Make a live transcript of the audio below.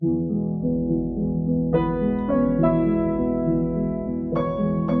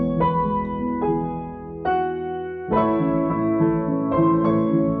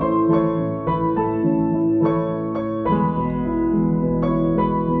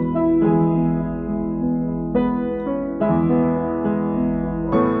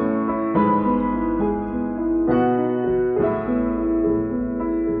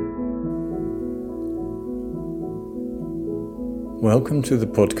Welcome to the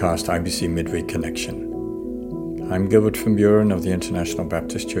podcast IBC Midweek Connection. I'm Gilbert van Buren of the International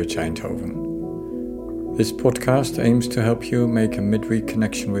Baptist Church Eindhoven. This podcast aims to help you make a midweek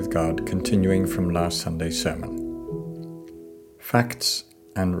connection with God, continuing from last Sunday's sermon. Facts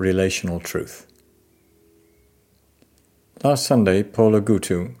and relational truth. Last Sunday, Paul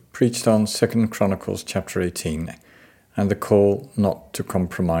Ogutu preached on 2 Chronicles chapter 18 and the call not to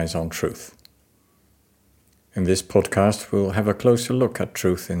compromise on truth. In this podcast, we'll have a closer look at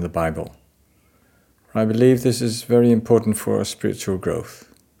truth in the Bible. I believe this is very important for our spiritual growth.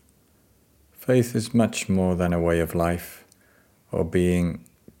 Faith is much more than a way of life or being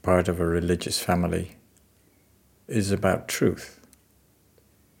part of a religious family. It is about truth.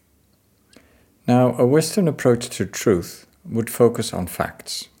 Now, a Western approach to truth would focus on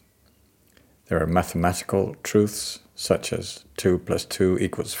facts. There are mathematical truths such as 2 plus 2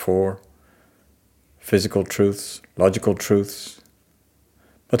 equals 4, physical truths, logical truths.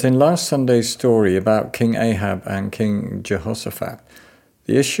 But in last Sunday's story about King Ahab and King Jehoshaphat,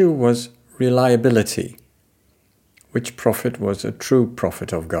 the issue was reliability. Which prophet was a true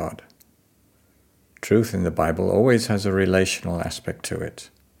prophet of God? Truth in the Bible always has a relational aspect to it.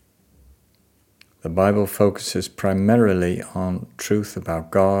 The Bible focuses primarily on truth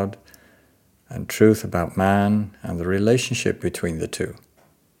about God and truth about man and the relationship between the two.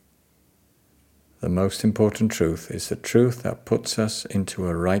 The most important truth is the truth that puts us into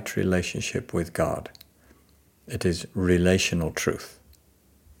a right relationship with God. It is relational truth.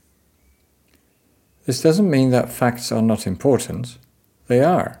 This doesn't mean that facts are not important. They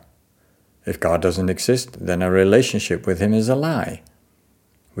are. If God doesn't exist, then our relationship with Him is a lie.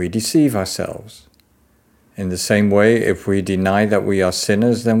 We deceive ourselves. In the same way, if we deny that we are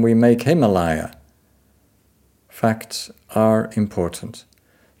sinners, then we make Him a liar. Facts are important.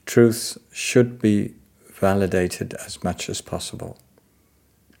 Truths should be validated as much as possible.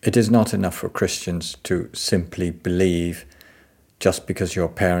 It is not enough for Christians to simply believe just because your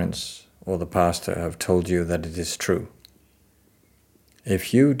parents or the pastor have told you that it is true.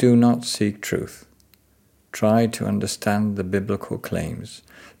 If you do not seek truth, try to understand the biblical claims,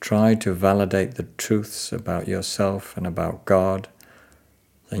 try to validate the truths about yourself and about God,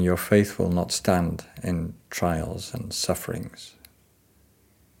 then your faith will not stand in trials and sufferings.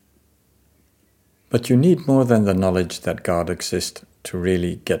 But you need more than the knowledge that God exists to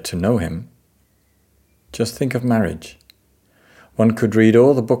really get to know Him. Just think of marriage. One could read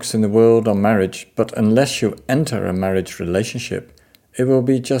all the books in the world on marriage, but unless you enter a marriage relationship, it will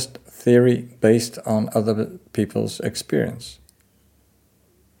be just theory based on other people's experience.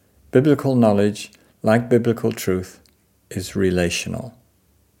 Biblical knowledge, like biblical truth, is relational.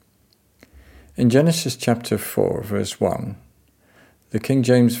 In Genesis chapter 4, verse 1, the King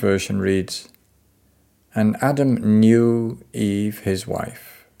James Version reads, "And Adam knew Eve his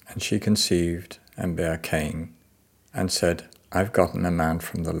wife, and she conceived and bare Cain, and said, I've gotten a man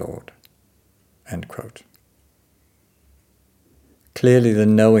from the Lord." End quote. Clearly the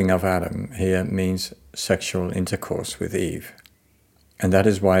knowing of Adam here means sexual intercourse with Eve. And that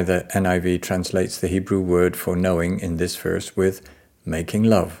is why the NIV translates the Hebrew word for knowing in this verse with making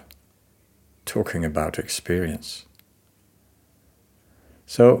love, talking about experience.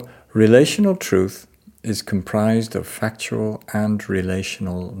 So, relational truth is comprised of factual and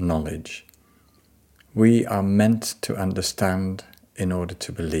relational knowledge. We are meant to understand in order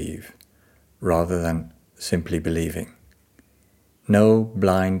to believe, rather than simply believing. No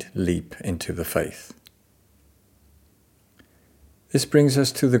blind leap into the faith. This brings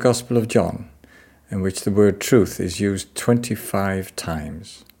us to the Gospel of John, in which the word truth is used 25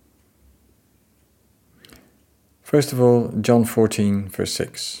 times. First of all, John 14, verse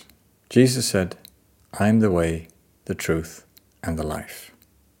 6. Jesus said, I am the way, the truth, and the life.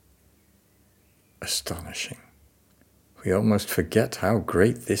 Astonishing. We almost forget how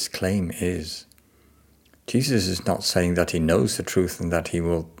great this claim is. Jesus is not saying that He knows the truth and that He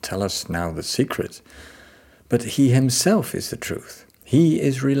will tell us now the secret, but He Himself is the truth. He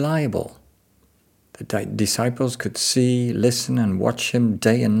is reliable. The disciples could see, listen, and watch Him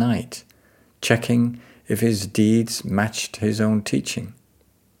day and night, checking if His deeds matched His own teaching.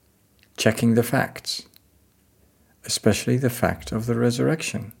 Checking the facts, especially the fact of the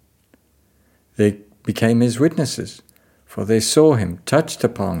resurrection. They became His witnesses, for they saw Him, touched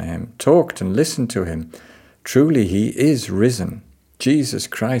upon Him, talked and listened to Him. Truly He is risen. Jesus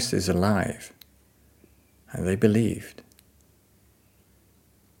Christ is alive. And they believed.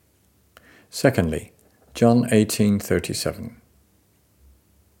 Secondly, John 18:37.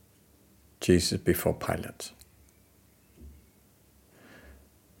 Jesus before Pilate.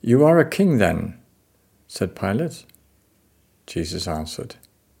 You are a king then, said Pilate. Jesus answered,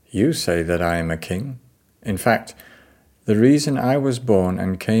 "You say that I am a king. In fact, the reason I was born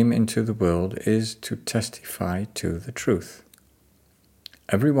and came into the world is to testify to the truth.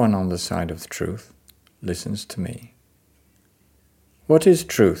 Everyone on the side of the truth listens to me." "What is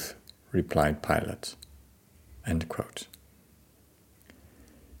truth?" replied Pilate. End quote.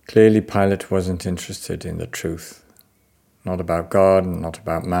 Clearly, Pilate wasn't interested in the truth. Not about God, not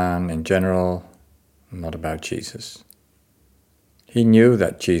about man in general, not about Jesus. He knew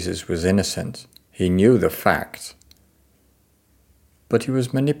that Jesus was innocent. He knew the fact. But he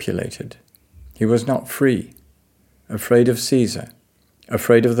was manipulated. He was not free, afraid of Caesar,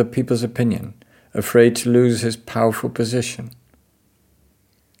 afraid of the people's opinion, afraid to lose his powerful position.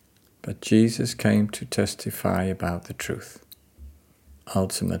 But Jesus came to testify about the truth,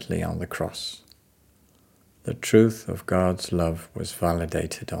 ultimately on the cross. The truth of God's love was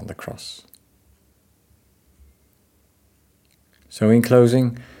validated on the cross. So in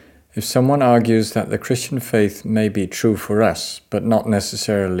closing, if someone argues that the Christian faith may be true for us, but not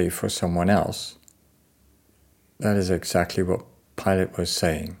necessarily for someone else, that is exactly what Pilate was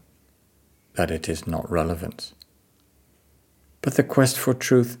saying, that it is not relevant. But the quest for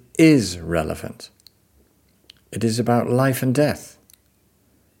truth is relevant. It is about life and death,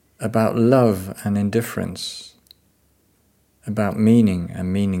 about love and indifference, about meaning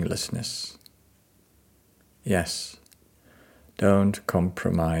and meaninglessness. Yes, don't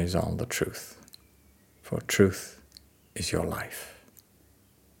compromise on the truth, for truth is your life.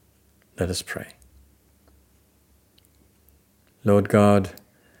 Let us pray. Lord God,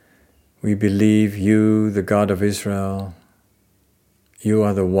 we believe you, the God of Israel, you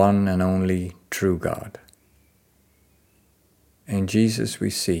are the one and only true God. In Jesus we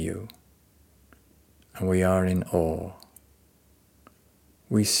see you, and we are in awe.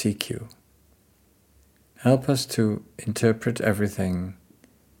 We seek you. Help us to interpret everything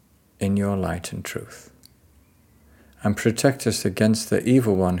in your light and truth, and protect us against the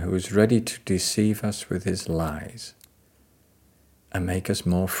evil one who is ready to deceive us with his lies, and make us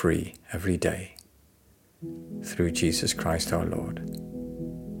more free every day. Through Jesus Christ our Lord.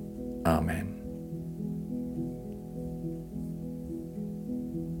 Amen.